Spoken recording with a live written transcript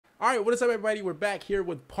All right, what is up, everybody? We're back here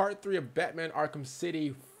with part 3 of Batman Arkham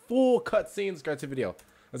City. Full cutscenes. Go to the video.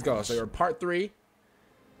 Let's go. So we're part 3.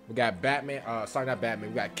 We got Batman. Sorry, not Batman.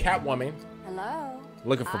 We got Catwoman. Hello.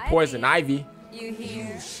 Looking for Poison Ivy. You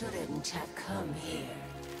here? You shouldn't have come here.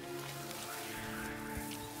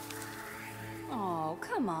 Oh,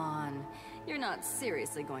 come on. You're not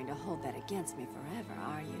seriously going to hold that against me forever,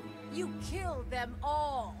 are you? You killed them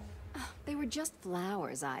all. They were just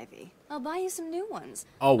flowers, Ivy. I'll buy you some new ones.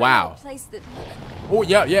 Oh, wow. I know a place that... Oh,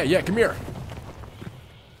 yeah. Come here.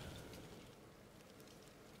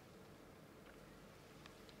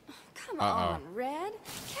 Come on, Red.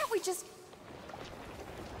 Can't we just...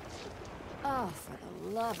 Oh, for the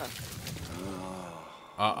love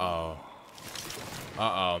of...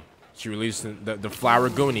 She released the Flower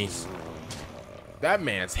Goonies. That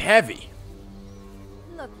man's heavy.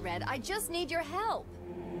 Look, Red, I just need your help.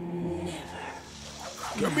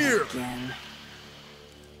 Come here. Again.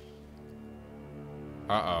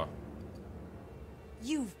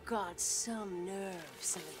 You've got some nerve,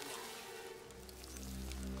 Selena.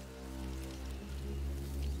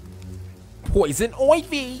 Poison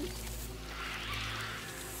Ivy.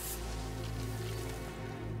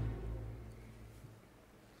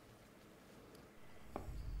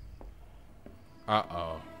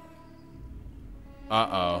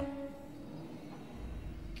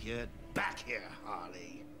 Get back here,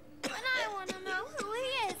 Harley. And I want to know who he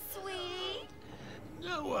is, sweetie.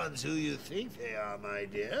 No one's who you think they are, my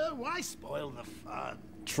dear. Why spoil the fun?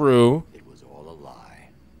 True. It was all a lie.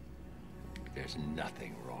 There's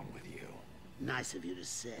nothing wrong with you. Nice of you to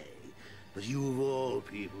say, but you of all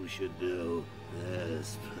people should know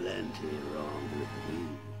there's plenty wrong with me.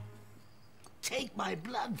 Take my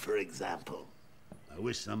blood, for example. I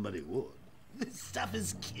wish somebody would. This stuff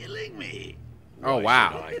is killing me. Oh, Why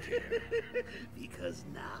wow. should I care? Because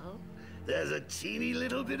now, there's a teeny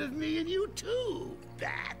little bit of me in you too,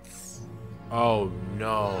 Bats. Oh, no.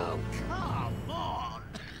 Oh, come on.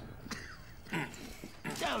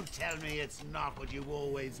 Don't tell me it's not what you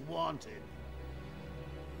always wanted.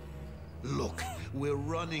 Look, we're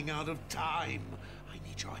running out of time. I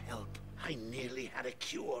need your help. I nearly had a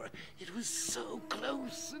cure. It was so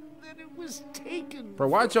close, and then it was taken. Bro,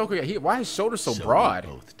 why Joker? Why his shoulders so So broad?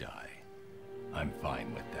 we both die. I'm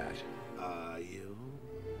fine with that. Are you?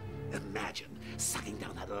 Imagine sucking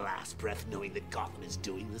down that last breath knowing that Gotham is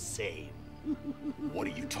doing the same. What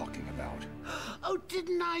are you talking about? Oh,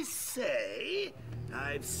 didn't I say?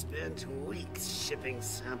 I've spent weeks shipping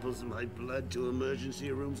samples of my blood to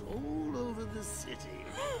emergency rooms all over the city.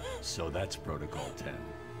 So that's Protocol 10.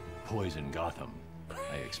 Poison Gotham.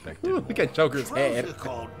 I expected Look more. at Joker's head.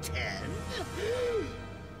 Protocol 10?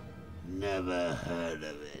 Never heard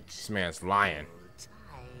of it. This man's lying.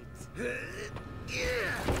 Tight.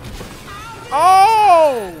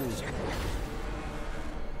 Oh!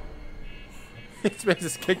 This man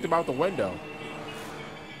just kicked him out the window.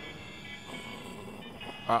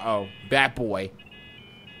 Bat boy.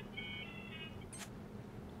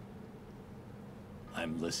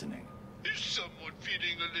 I'm listening. Is someone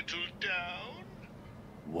feeling a little down?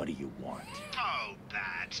 What do you want? Oh,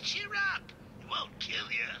 Bat, cheer up. It won't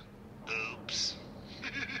kill you. Oops.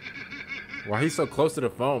 Why he's so close to the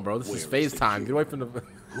phone, bro? This is Where is the FaceTime. cue? Get away from the...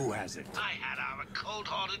 Who has it? I had our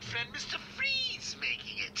cold-hearted friend Mr. Freeze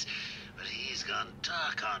making it, but he's gone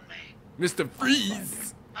dark on me. Mr.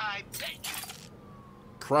 Freeze. I bet you.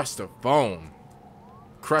 Crush the phone.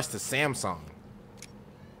 Crush the Samsung.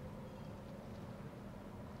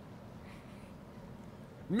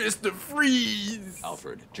 Mr. Freeze.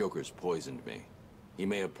 Alfred, Joker's poisoned me. He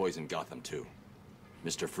may have poisoned Gotham too.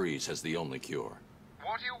 Mr. Freeze has the only cure.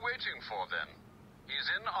 What are you waiting for, then? He's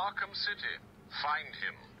in Arkham City. Find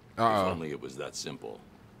him. If only it was that simple.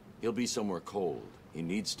 He'll be somewhere cold. He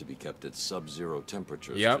needs to be kept at sub-zero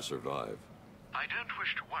temperatures to survive. I don't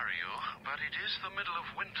wish to worry you, but it is the middle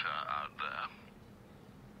of winter out there.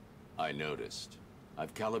 I noticed.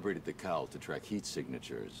 I've calibrated the cowl to track heat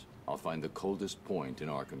signatures. I'll find the coldest point in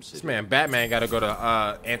Arkham City. This man, Batman, gotta go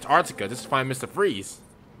to Antarctica just to find Mr. Freeze.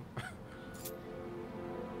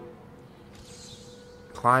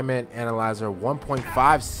 Climate analyzer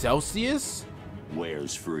 1.5 Celsius?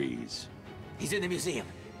 Where's Freeze? He's in the museum.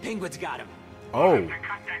 Penguin's got him. Oh. To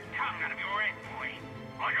cut that tongue out of your head, boy.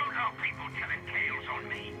 I don't know people telling tales on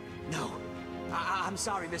me. No. I'm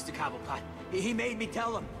sorry, Mr. Cobblepot. He made me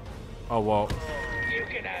tell him. Oh, well. You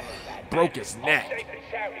can have it, Batman. Broke his neck. I'll take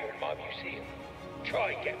this out here in my museum.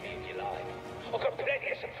 Try and get me if you like. I've got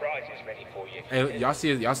plenty of surprises ready for you. Hey, y'all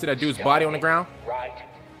see that dude's body on the ground? Right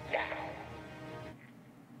now.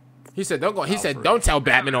 He said, "Don't go." He said, "Don't tell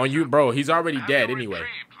Batman on you, bro. He's already dead anyway."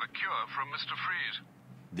 Retrieved the cure from Mr. Freeze.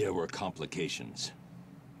 There were complications.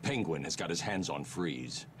 Penguin has got his hands on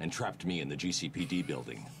Freeze and trapped me in the GCPD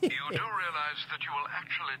building. You do realize that you will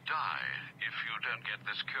actually die if you don't get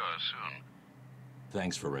this cure soon.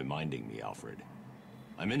 Thanks for reminding me, Alfred.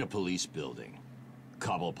 I'm in a police building.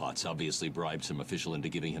 Cobblepot's obviously bribed some official into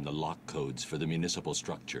giving him the lock codes for the municipal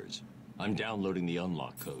structures. I'm downloading the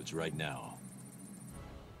unlock codes right now.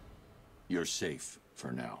 You're safe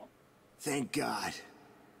for now. Thank God.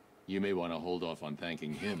 You may want to hold off on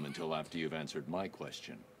thanking him until after you've answered my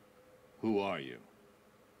question. Who are you?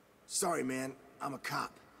 Sorry, man. I'm a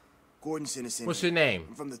cop. Gordon sent us in. What's your name?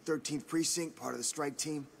 I'm from the 13th Precinct, part of the strike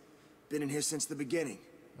team. Been in here since the beginning.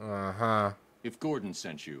 Uh-huh. If Gordon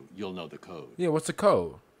sent you, you'll know the code. Yeah, what's the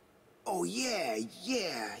code? Oh, yeah.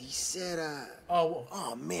 He said,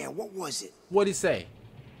 Oh, man, what was it? What'd he say?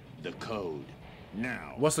 The code.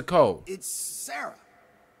 Now. What's the code? It's Sarah.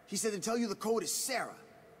 He said to tell you the code is Sarah.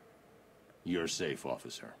 You're safe,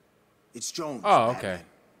 officer. It's Jones. Oh, okay. Batman.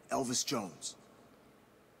 Elvis Jones.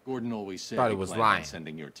 Gordon always said Thought he he was planned lying. on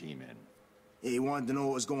sending your team in. Yeah, he wanted to know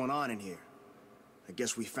what was going on in here. I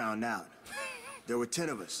guess we found out. There were 10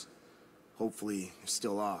 of us. Hopefully, there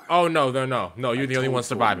still are. Oh, no, no. No, you're the only one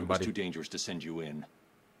surviving, buddy. It's too dangerous to send you in.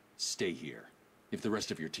 Stay here. If the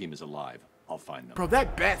rest of your team is alive, I'll find them. Bro,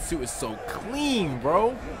 that bat suit is so clean,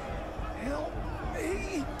 bro. Help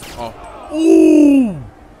me. Oh. Ooh.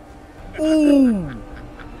 Ooh.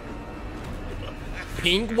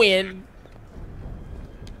 Penguin.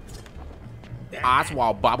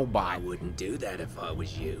 Oswald Bobble I Bob. wouldn't do that if I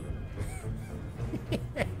was you.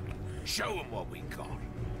 Show him what we got.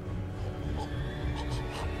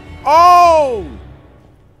 Oh!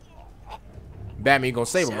 Batman, you gonna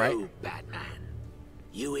save him, right? So, Batman,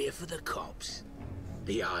 you here for the cops,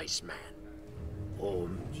 the Iceman, or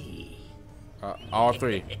me? All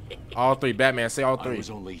three. All three. Batman, say all I three. was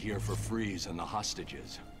only here for Freeze and the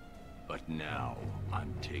hostages. But now,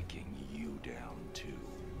 I'm taking you down,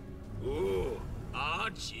 too. Ooh,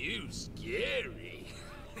 aren't you scary?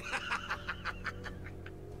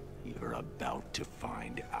 You're about to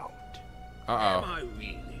find out. Am Uh-oh. I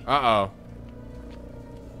really? Uh-oh.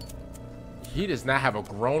 He does not have a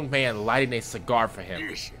grown man lighting a cigar for him.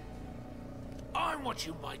 Listen, I'm what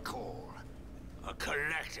you might call a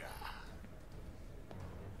collector.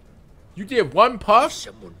 You did one If puff?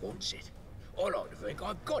 someone wants it, I like to think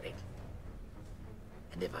I've got it.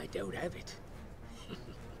 And if I don't have it,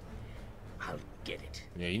 I'll get it.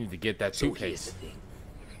 Yeah, you need to get that So here's toothpaste. the thing.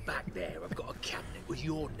 Back there, I've got a cabinet with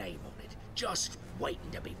your name on it, just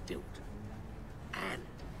waiting to be filled. And,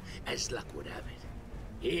 as luck would have it,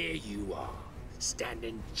 here you are,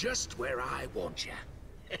 standing just where I want you.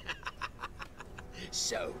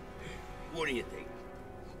 So, what do you think?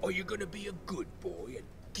 Are you gonna be a good boy and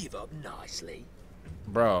give up nicely?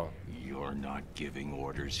 Bro. You're not giving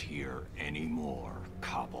orders here anymore,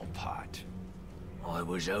 Cobblepot. I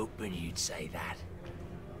was hoping you'd say that.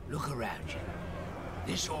 Look around you.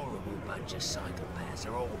 This horrible bunch of psychopaths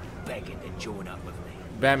are all begging to join up with me.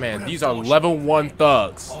 Batman, But these are unfortunately, level 1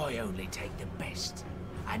 thugs. I only take the best.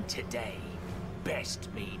 And today, best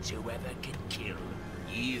means whoever can kill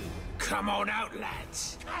you. Come on out,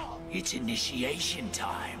 lads. It's initiation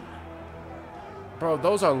time. Bro,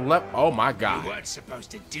 those are oh my You god. weren't supposed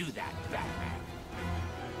to do that, Batman.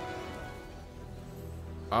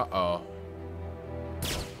 Uh-oh.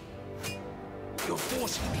 You're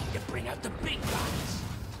forcing me to bring out the big guns.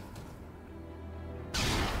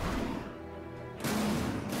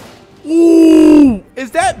 Ooh!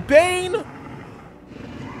 Is that Bane?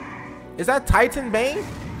 Is that Titan Bane?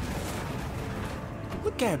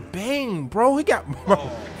 Look at Bane, bro. He got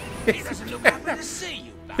He doesn't look happy to see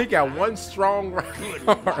you, he got one strong right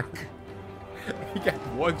arm. He got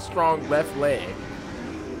one strong left leg.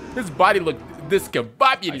 His body looked I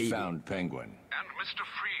discombobulated. found Penguin. And Mr.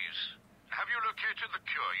 Freeze, have you located the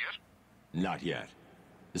cure yet? Not yet.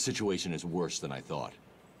 The situation is worse than I thought.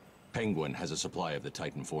 Penguin has a supply of the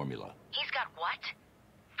Titan formula. He's got what?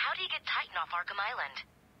 How do you get Titan off Arkham Island?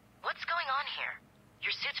 What's going on here?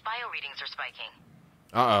 Your suit's bio readings are spiking.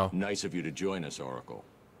 Uh-oh. Nice of you to join us, Oracle.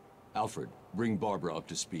 Alfred, bring Barbara up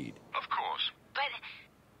to speed. Of course. But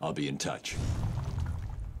I'll be in touch.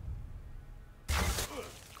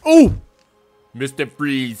 Ooh! Mr.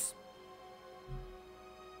 Freeze.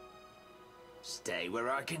 Stay where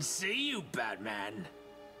I can see you, Batman.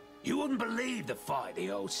 You wouldn't believe the fight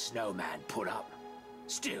the old snowman put up.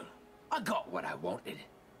 Still, I got what I wanted.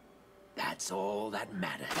 That's all that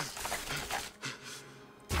matters.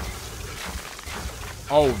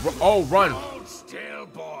 Oh, run. Hold still,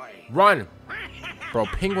 boy. Run. Bro,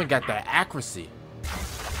 Penguin got that accuracy.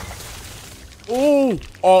 Ooh.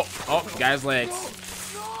 Oh, got his legs.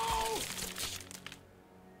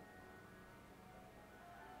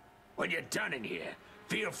 When you're done in here,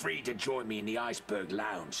 feel free to join me in the Iceberg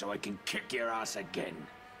Lounge so I can kick your ass again.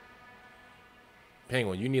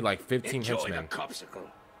 Penguin, you need like 15 Enjoy henchmen. the popsicle.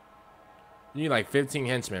 You need like 15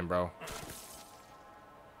 henchmen, bro.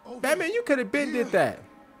 Batman, you could have been did that.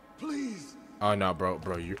 Please. Oh no, bro.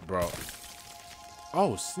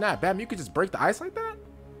 Oh snap, Batman, you could just break the ice like that?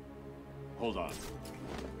 Hold on.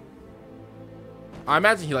 I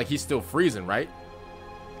imagine he's still freezing, right?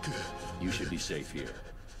 You should be safe here.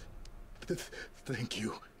 Thank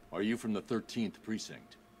you. Are you from the 13th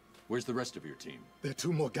precinct? Where's the rest of your team? There are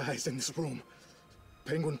 2 more guys in this room.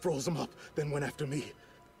 Penguin froze them up, then went after me.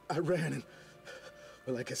 I ran and...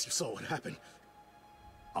 well, I guess you saw what happened.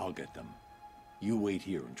 I'll get them. You wait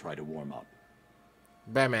here and try to warm up.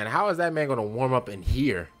 Batman, how is that man gonna warm up in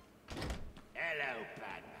here? Hello,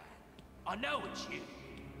 Batman. I know it's you.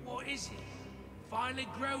 What is it? Finally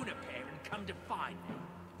grown up here and come to find me?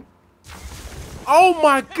 Oh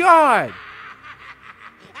my god!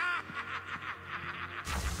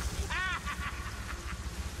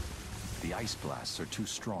 The ice blasts are too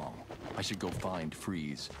strong. I should go find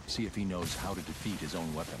Freeze, see if he knows how to defeat his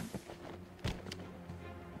own weapon.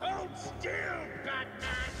 Hold still, Batman!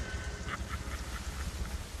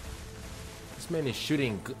 This man is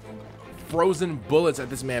shooting frozen bullets at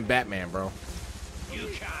this man Batman, bro. You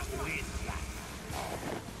can't win,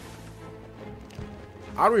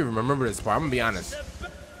 I don't even remember this part, I'm gonna be honest.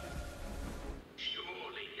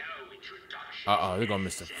 Surely no introduction. Uh-oh, they're gonna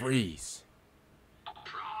miss the Freeze. A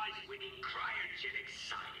prize-winning cryogenic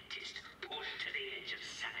scientist pushed to the edge of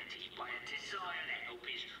sanity by a desire to help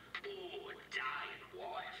his poor dying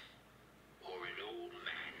wife. Or an old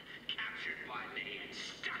man captured by me and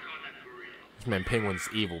stuck on the grill. This man Penguin's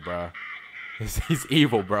evil, bro. He's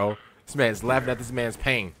evil, bro. This man's laughing at this man's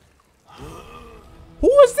pain.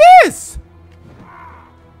 Who is this?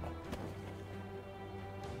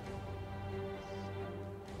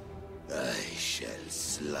 I shall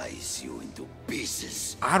slice you into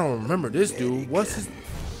pieces. I don't remember this dude. What's his...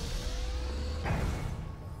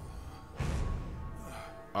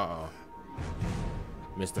 Uh-oh.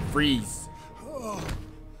 Mr. Freeze.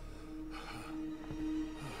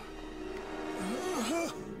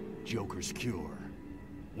 Joker's cure.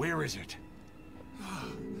 Where is it?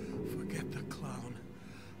 Forget the clown.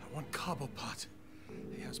 I want Cobblepot.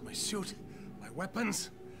 He has my suit, my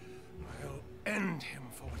weapons. I'll end him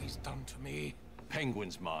for what he's done to me.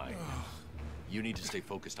 Penguin's mine. You need to stay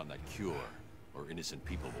focused on that cure, or innocent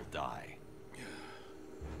people will die.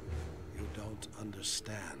 You don't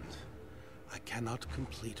understand. I cannot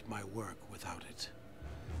complete my work without it.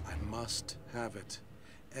 I must have it.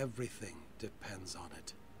 Everything depends on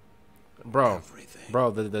it. Bro,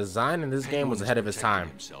 the design in this game was ahead of its time.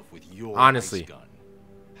 Himself with your honestly. ice gun.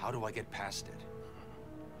 How do I get past it?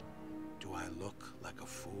 Do I look like a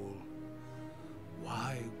fool?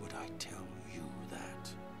 Why would I tell you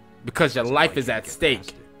that? Because your life is at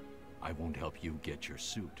stake. I won't help you get your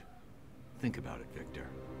suit. Think about it, Victor.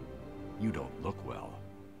 You don't look well.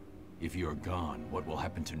 If you're gone, what will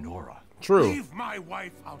happen to Nora? True. Leave my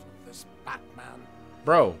wife out of this, Batman.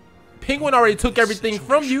 Bro, Penguin already took everything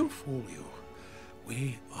from you. Fool you.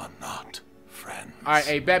 We are not friends. Alright,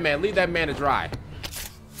 hey, Batman, leave that man to dry.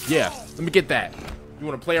 Yeah, let me get that. You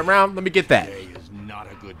want to play around? Let me get that. Today is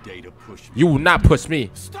not a good day to push me. You will not push me.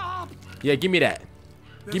 Stop! Yeah, give me that.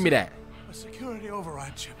 Give me that. A security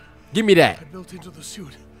override chip. Give me that. I built into the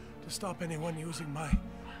suit to stop anyone using my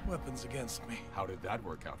weapons against me. How did that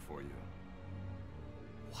work out for you?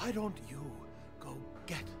 Why don't you go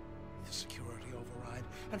get the security override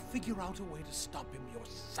and figure out a way to stop him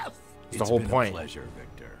yourself? It's the whole been point. A pleasure,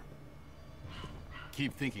 Victor.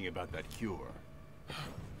 Keep thinking about that cure.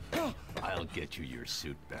 I'll get you your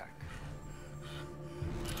suit back.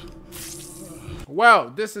 Well,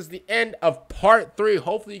 this is the end of part 3.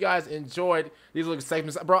 Hopefully you guys enjoyed these little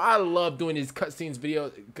segments. Bro, I love doing these cutscenes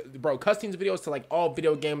videos. Bro, cutscenes videos to like all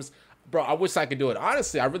video games. Bro, I wish I could do it.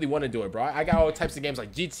 Honestly, I really want to do it, bro. I got all types of games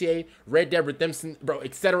like GTA, Red Dead Redemption, bro,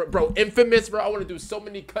 etc. Bro, Infamous, bro. I want to do so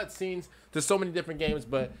many cutscenes to so many different games,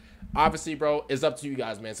 but obviously, bro, it's up to you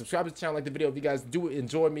guys, man. Subscribe to the channel, like the video if you guys do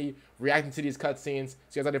enjoy me reacting to these cutscenes.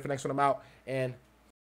 See you guys later for the next one. I'm out, and